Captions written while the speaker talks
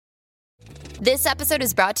This episode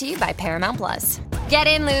is brought to you by Paramount Plus. Get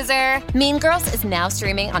in, loser! Mean Girls is now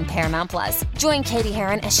streaming on Paramount Plus. Join Katie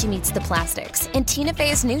Heron as she meets the plastics in Tina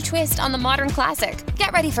Fey's new twist on the modern classic.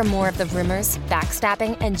 Get ready for more of the rumors,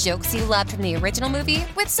 backstabbing, and jokes you loved from the original movie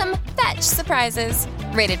with some fetch surprises.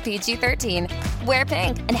 Rated PG-13. Wear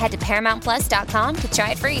pink and head to ParamountPlus.com to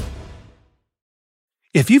try it free.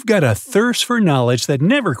 If you've got a thirst for knowledge that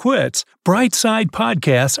never quits, Brightside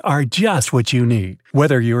Podcasts are just what you need.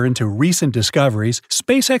 Whether you're into recent discoveries,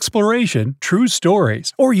 space exploration, true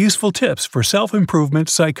stories, or useful tips for self-improvement,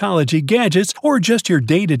 psychology, gadgets, or just your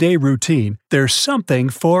day-to-day routine, there's something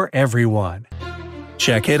for everyone.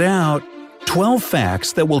 Check it out. 12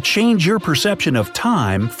 facts that will change your perception of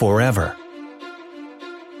time forever.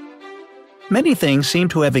 Many things seem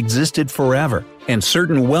to have existed forever, and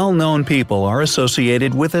certain well-known people are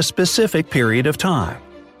associated with a specific period of time.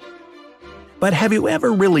 But have you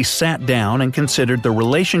ever really sat down and considered the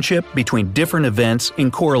relationship between different events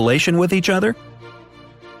in correlation with each other?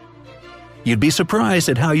 You'd be surprised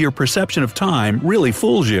at how your perception of time really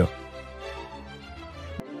fools you.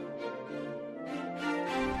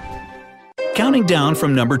 Counting down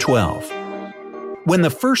from number 12. When the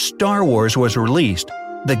first Star Wars was released,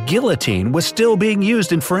 the guillotine was still being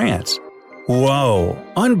used in France. Whoa,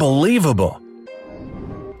 unbelievable!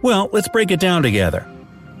 Well, let's break it down together.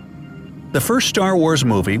 The first Star Wars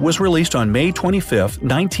movie was released on May 25,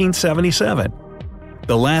 1977.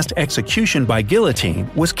 The last execution by guillotine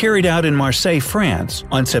was carried out in Marseille, France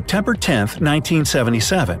on September 10,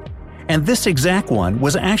 1977, and this exact one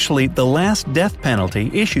was actually the last death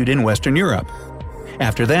penalty issued in Western Europe.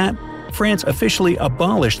 After that, France officially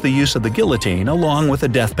abolished the use of the guillotine along with the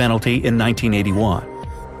death penalty in 1981.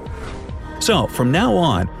 So, from now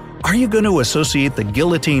on, are you going to associate the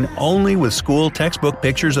guillotine only with school textbook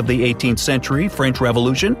pictures of the 18th century French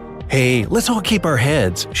Revolution? Hey, let's all keep our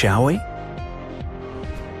heads, shall we?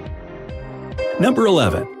 Number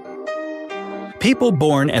 11. People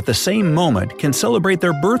born at the same moment can celebrate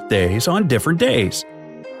their birthdays on different days.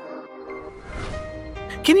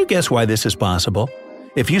 Can you guess why this is possible?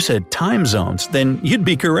 If you said time zones, then you'd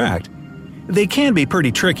be correct. They can be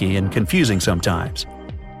pretty tricky and confusing sometimes.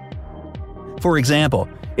 For example,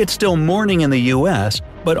 it's still morning in the US,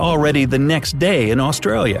 but already the next day in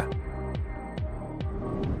Australia.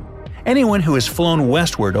 Anyone who has flown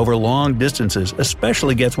westward over long distances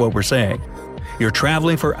especially gets what we're saying. You're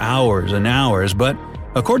traveling for hours and hours, but,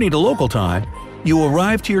 according to local time, you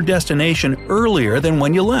arrive to your destination earlier than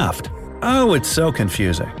when you left. Oh, it's so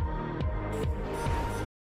confusing.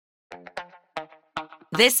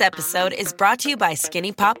 This episode is brought to you by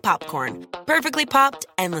Skinny Pop Popcorn. Perfectly popped,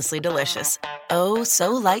 endlessly delicious. Oh,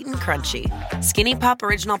 so light and crunchy. Skinny Pop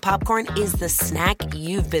Original Popcorn is the snack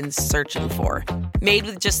you've been searching for. Made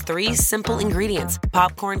with just 3 simple ingredients: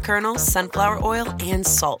 popcorn kernels, sunflower oil, and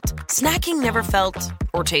salt. Snacking never felt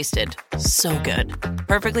or tasted so good.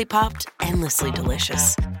 Perfectly popped, endlessly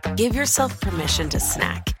delicious. Give yourself permission to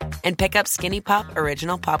snack and pick up Skinny Pop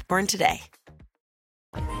Original Popcorn today.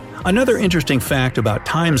 Another interesting fact about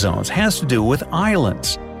time zones has to do with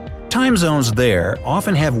islands. Time zones there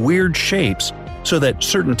often have weird shapes so that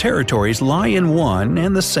certain territories lie in one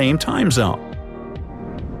and the same time zone.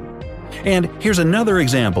 And here's another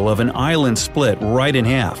example of an island split right in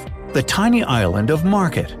half: the tiny island of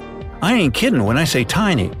Market. I ain't kidding when I say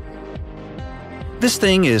tiny. This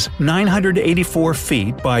thing is 984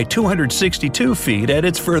 feet by 262 feet at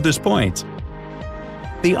its furthest points.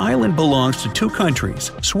 The island belongs to 2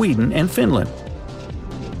 countries, Sweden and Finland.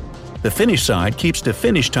 The Finnish side keeps to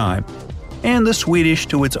Finnish time, and the Swedish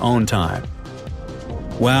to its own time.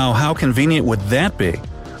 Wow, how convenient would that be?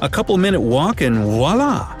 A couple-minute walk and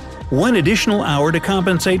voila! 1 additional hour to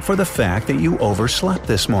compensate for the fact that you overslept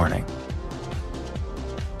this morning.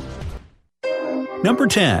 Number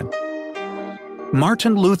 10.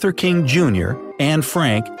 Martin Luther King Jr., Anne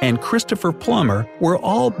Frank, and Christopher Plummer were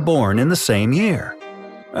all born in the same year.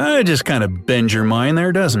 It just kind of bends your mind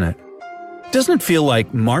there, doesn't it? Doesn't it feel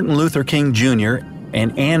like Martin Luther King Jr.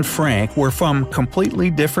 and Anne Frank were from completely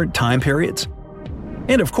different time periods?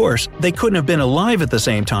 And of course, they couldn't have been alive at the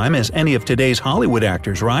same time as any of today's Hollywood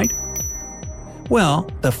actors, right? Well,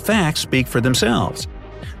 the facts speak for themselves.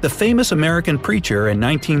 The famous American preacher and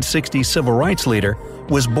 1960s civil rights leader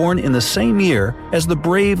was born in the same year as the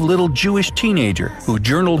brave little Jewish teenager who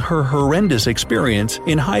journaled her horrendous experience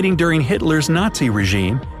in hiding during Hitler's Nazi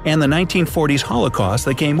regime and the 1940s Holocaust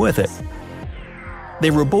that came with it. They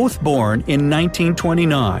were both born in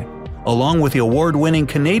 1929, along with the award-winning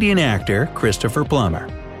Canadian actor Christopher Plummer.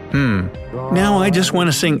 Now I just want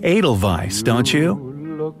to sing Edelweiss, don't you?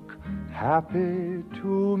 Look happy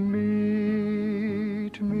to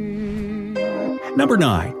meet me. Number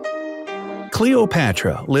 9.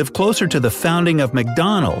 Cleopatra lived closer to the founding of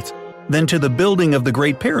McDonald's than to the building of the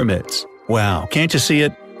Great Pyramids. Wow, can't you see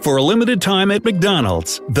it? For a limited time at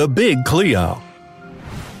McDonald's, the Big Cleo.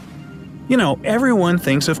 You know, everyone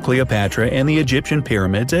thinks of Cleopatra and the Egyptian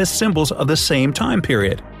pyramids as symbols of the same time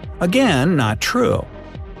period. Again, not true.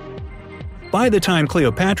 By the time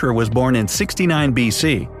Cleopatra was born in 69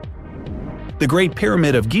 BC, the Great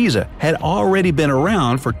Pyramid of Giza had already been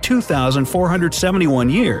around for 2,471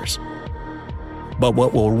 years. But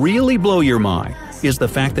what will really blow your mind is the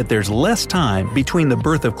fact that there's less time between the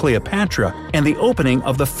birth of Cleopatra and the opening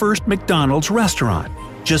of the first McDonald's restaurant,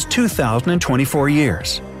 just 2,024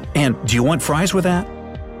 years. And do you want fries with that?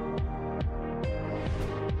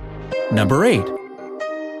 Number 8.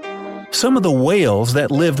 Some of the whales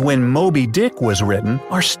that lived when Moby Dick was written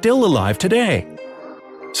are still alive today.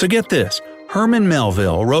 So get this, Herman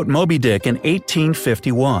Melville wrote Moby Dick in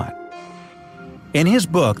 1851. In his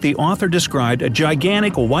book, the author described a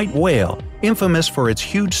gigantic white whale infamous for its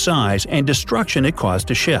huge size and destruction it caused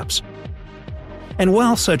to ships. And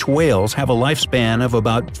while such whales have a lifespan of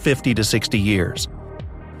about 50 to 60 years,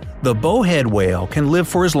 the bowhead whale can live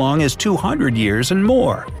for as long as 200 years and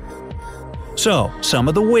more. So, some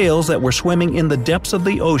of the whales that were swimming in the depths of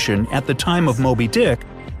the ocean at the time of Moby Dick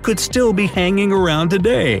could still be hanging around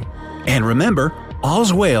today. And remember,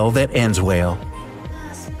 all's well that ends well.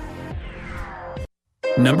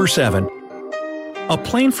 Number 7. A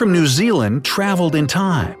plane from New Zealand traveled in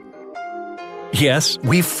time. Yes,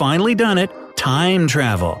 we've finally done it. Time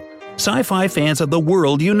travel. Sci-fi fans of the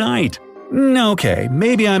world unite. Okay,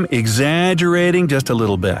 maybe I'm exaggerating just a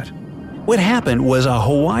little bit. What happened was a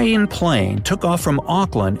Hawaiian plane took off from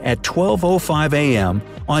Auckland at 12:05 a.m.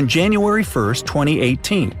 on January 1,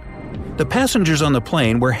 2018. The passengers on the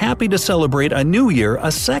plane were happy to celebrate a new year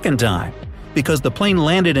a second time, because the plane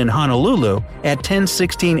landed in Honolulu at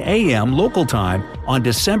 10:16 a.m. local time on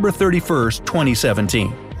December 31,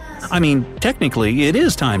 2017. I mean, technically it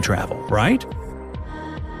is time travel, right?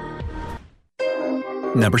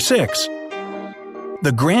 Number 6.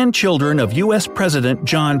 The grandchildren of U.S. President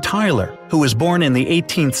John Tyler, who was born in the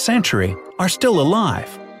 18th century, are still alive.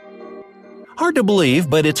 Hard to believe,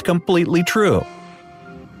 but it's completely true.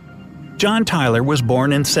 John Tyler was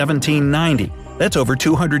born in 1790. That's over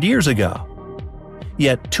 200 years ago.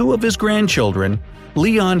 Yet 2 of his grandchildren,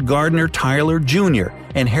 Leon Gardner Tyler Jr.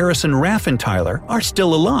 and Harrison Raffin Tyler, are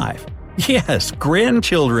still alive. Yes,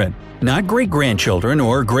 grandchildren, not great-grandchildren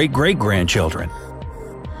or great-great-grandchildren.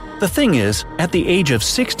 The thing is, at the age of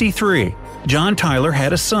 63, John Tyler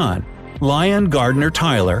had a son, Lyon Gardner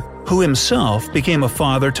Tyler, who himself became a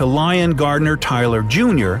father to Lyon Gardner Tyler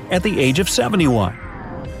Jr. at the age of 71.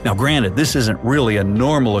 Now granted, this isn't really a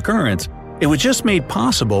normal occurrence. It was just made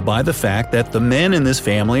possible by the fact that the men in this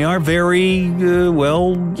family are very,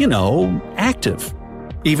 active,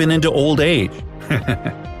 even into old age.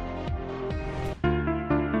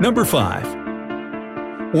 Number 5.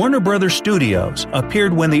 Warner Brothers Studios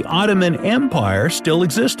appeared when the Ottoman Empire still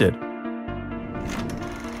existed.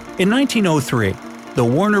 In 1903, the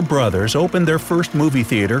Warner Brothers opened their first movie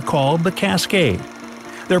theater called The Cascade.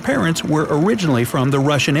 Their parents were originally from the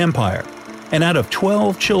Russian Empire, and out of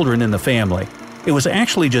 12 children in the family, it was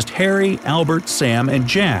actually just Harry, Albert, Sam, and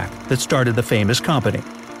Jack that started the famous company.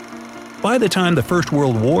 By the time the First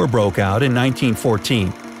World War broke out in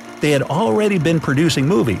 1914, they had already been producing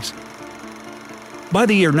movies. By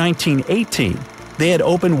the year 1918, they had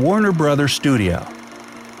opened Warner Brothers Studio.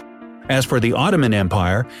 As for the Ottoman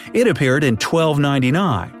Empire, it appeared in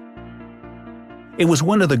 1299. It was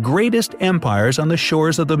one of the greatest empires on the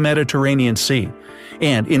shores of the Mediterranean Sea,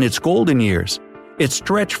 and in its golden years, it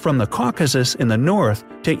stretched from the Caucasus in the north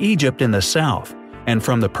to Egypt in the south, and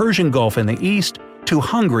from the Persian Gulf in the east to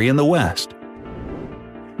Hungary in the west.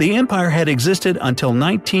 The empire had existed until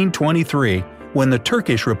 1923, when the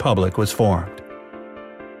Turkish Republic was formed.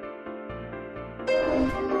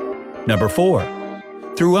 Number 4.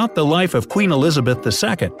 Throughout the life of Queen Elizabeth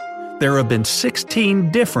II, there have been 16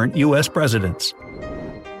 different U.S. presidents.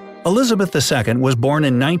 Elizabeth II was born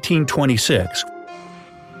in 1926,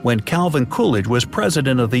 when Calvin Coolidge was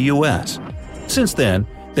president of the U.S. Since then,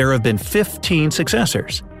 there have been 15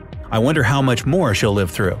 successors. I wonder how much more she'll live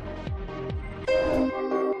through.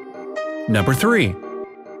 Number 3.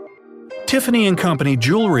 Tiffany & Company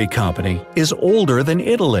Jewelry Company is older than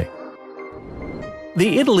Italy.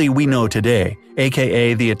 The Italy we know today,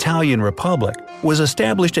 aka the Italian Republic, was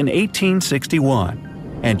established in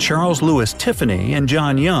 1861, and Charles Louis Tiffany and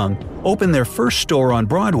John Young opened their first store on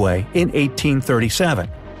Broadway in 1837.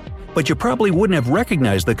 But you probably wouldn't have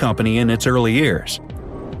recognized the company in its early years.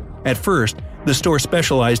 At first, The store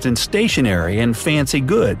specialized in stationery and fancy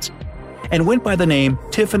goods, and went by the name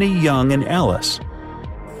Tiffany Young & Ellis.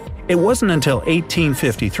 It wasn't until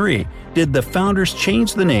 1853 did the founders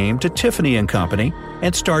change the name to Tiffany & Company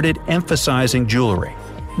and started emphasizing jewelry.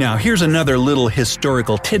 Now here's another little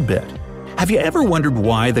historical tidbit. Have you ever wondered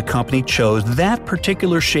why the company chose that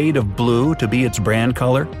particular shade of blue to be its brand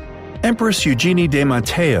color? Empress Eugenie de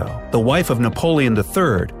Matteo, the wife of Napoleon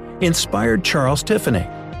III, inspired Charles Tiffany.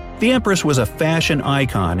 The Empress was a fashion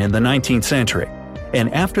icon in the 19th century,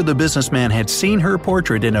 and after the businessman had seen her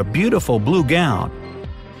portrait in a beautiful blue gown,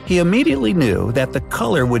 he immediately knew that the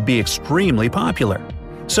color would be extremely popular.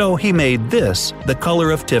 So he made this the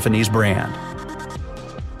color of Tiffany's brand.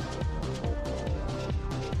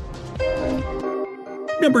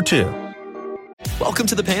 Number 2. Welcome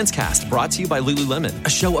to the Pants Cast, brought to you by Lululemon, a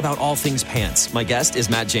show about all things pants. My guest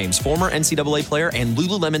is Matt James, former NCAA player and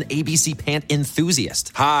Lululemon ABC pant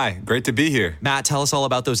enthusiast. Hi, great to be here. Matt, tell us all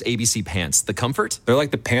about those ABC pants. The comfort? They're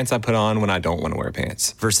like the pants I put on when I don't want to wear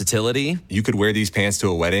pants. Versatility? You could wear these pants to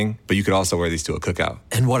a wedding, but you could also wear these to a cookout.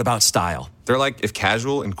 And what about style? They're like if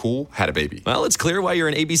casual and cool had a baby. Well, it's clear why you're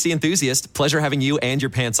an ABC enthusiast. Pleasure having you and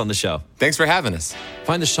your pants on the show. Thanks for having us.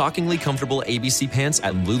 Find the shockingly comfortable ABC pants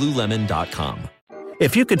at Lululemon.com.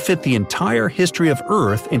 If you could fit the entire history of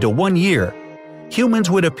Earth into 1 year, humans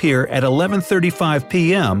would appear at 11:35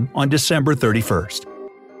 p.m. on December 31st.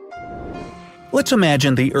 Let's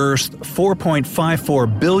imagine the Earth's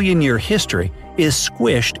 4.54 billion year history is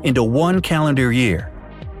squished into 1 calendar year.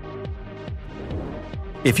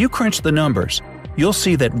 If you crunch the numbers, you'll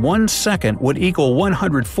see that 1 second would equal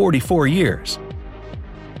 144 years.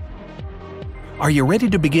 Are you ready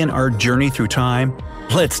to begin our journey through time?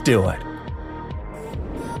 Let's do it!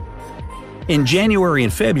 In January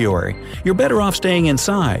and February, you're better off staying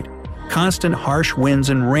inside. Constant harsh winds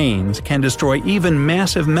and rains can destroy even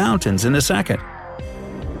massive mountains in a second.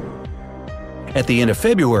 At the end of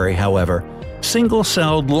February, however,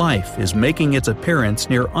 single-celled life is making its appearance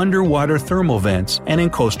near underwater thermal vents and in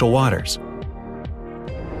coastal waters.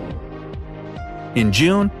 In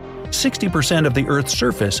June, 60% of the Earth's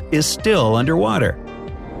surface is still underwater.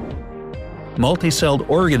 Multicelled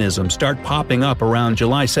organisms start popping up around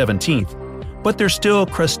July 17th, but they're still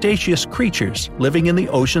crustaceous creatures living in the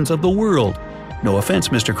oceans of the world. No offense,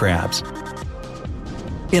 Mr. Krabs.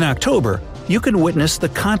 In October, you can witness the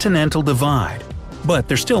continental divide, but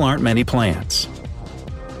there still aren't many plants.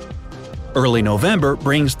 Early November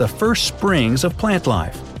brings the first springs of plant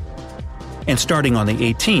life. And starting on the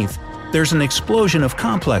 18th, there's an explosion of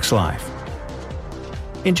complex life.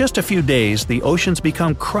 In just a few days, the oceans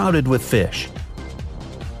become crowded with fish.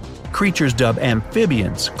 Creatures dubbed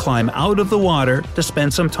amphibians climb out of the water to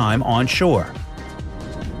spend some time on shore.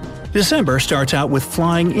 December starts out with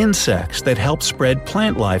flying insects that help spread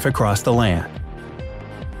plant life across the land.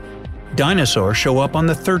 Dinosaurs show up on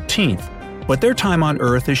the 13th, but their time on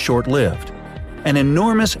Earth is short-lived. An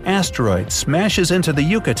enormous asteroid smashes into the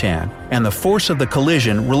Yucatan, and the force of the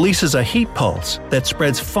collision releases a heat pulse that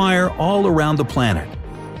spreads fire all around the planet.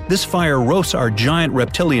 This fire roasts our giant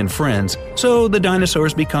reptilian friends, so the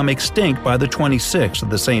dinosaurs become extinct by the 26th of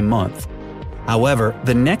the same month. However,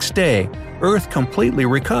 the next day, Earth completely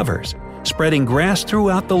recovers, spreading grass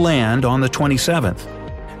throughout the land on the 27th.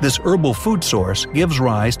 This herbal food source gives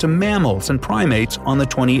rise to mammals and primates on the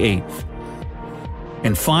 28th.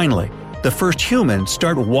 And finally, the first humans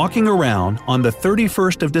start walking around on the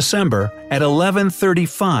 31st of December at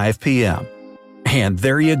 11:35 p.m. And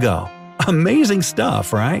there you go. Amazing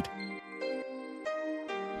stuff, right?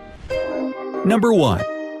 Number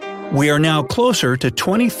 1. We are now closer to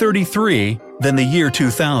 2033 than the year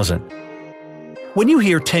 2000. When you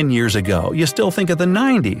hear 10 years ago, you still think of the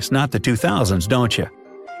 90s, not the 2000s, don't you?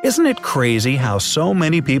 Isn't it crazy how so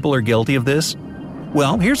many people are guilty of this?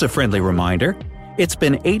 Well, here's a friendly reminder. It's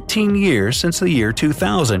been 18 years since the year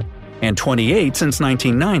 2000, and 28 since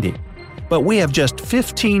 1990. But we have just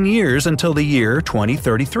 15 years until the year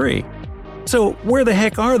 2033. So where the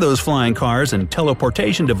heck are those flying cars and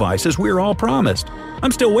teleportation devices we're all promised?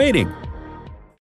 I'm still waiting.